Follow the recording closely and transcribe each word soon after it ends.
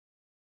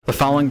The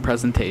following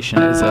presentation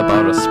is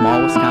about a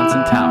small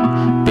Wisconsin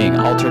town being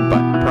altered by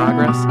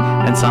progress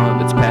and some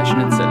of its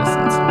passionate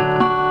citizens.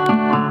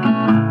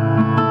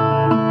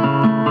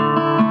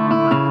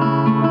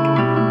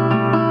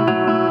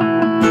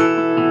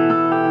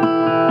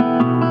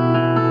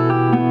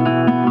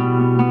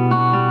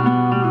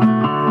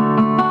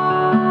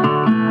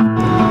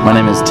 My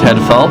name is Ted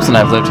Phelps and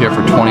I've lived here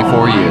for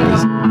 24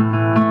 years.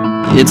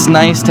 It's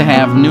nice to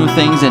have new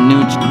things and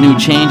new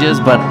changes,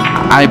 but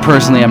I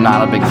personally am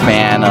not a big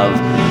fan of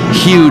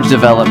huge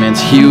developments,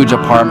 huge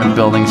apartment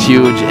buildings,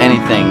 huge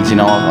anything. You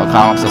know,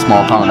 Oconomowoc is a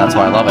small town and that's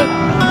why I love it.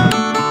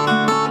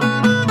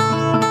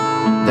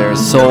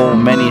 There's so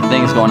many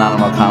things going on in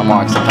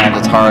Oconomowoc, sometimes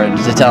it's hard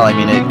to tell. I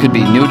mean, it could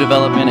be new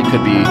development, it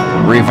could be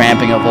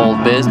revamping of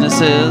old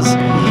businesses,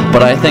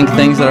 but I think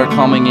things that are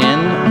coming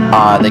in,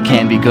 they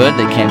can be good,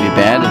 they can be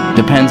bad.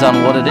 It depends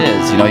on what it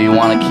is. You know, you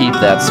want to keep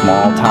that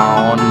small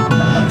town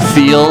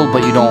feel,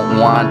 but you don't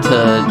want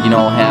to, you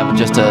know, have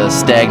just a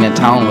stagnant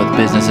town with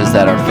businesses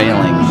that are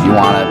failing. You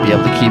want to be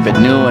able to keep it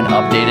new and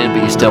updated,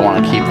 but you still want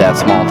to keep that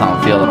small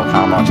town feel that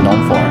Oconomowoc's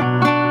known for.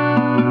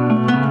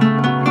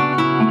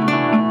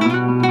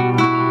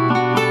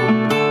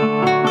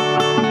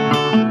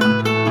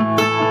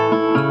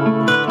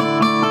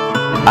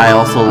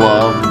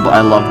 I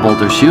love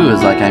Boulder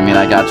shoes. Like, I mean,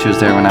 I got shoes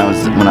there when I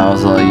was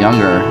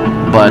younger,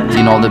 but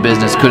you know, the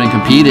business couldn't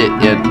compete. It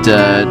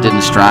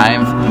didn't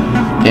strive,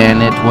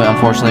 and it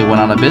unfortunately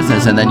went out of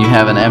business. And then you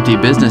have an empty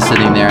business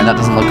sitting there, and that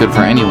doesn't look good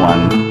for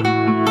anyone.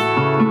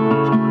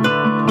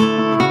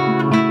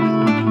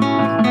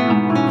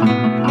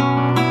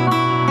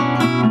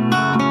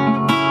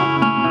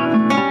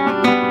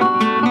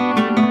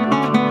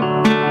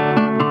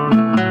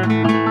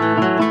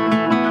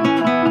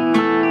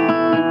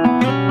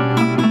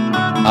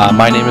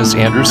 My name is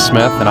Andrew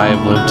Smith, and I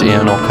have lived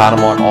in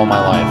Oconomowoc all my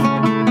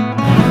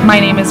life. My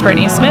name is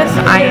Brittany Smith.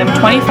 I am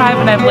 25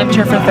 and I've lived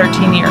here for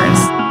 13 years.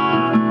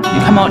 You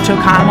come out to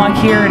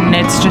Oconomowoc here and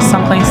it's just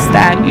someplace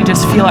that you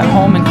just feel at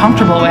home and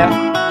comfortable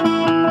with.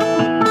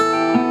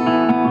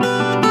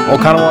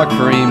 Oconomowoc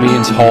for me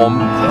means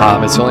home.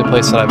 It's the only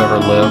place that I've ever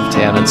lived,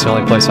 and it's the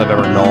only place I've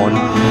ever known.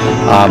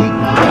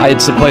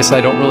 It's a place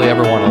I don't really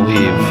ever want to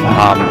leave.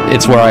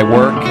 It's where I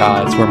work,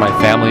 it's where my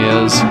family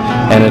is,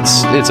 and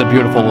it's a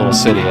beautiful little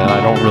city, and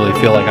I don't really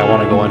feel like I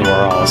want to go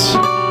anywhere else.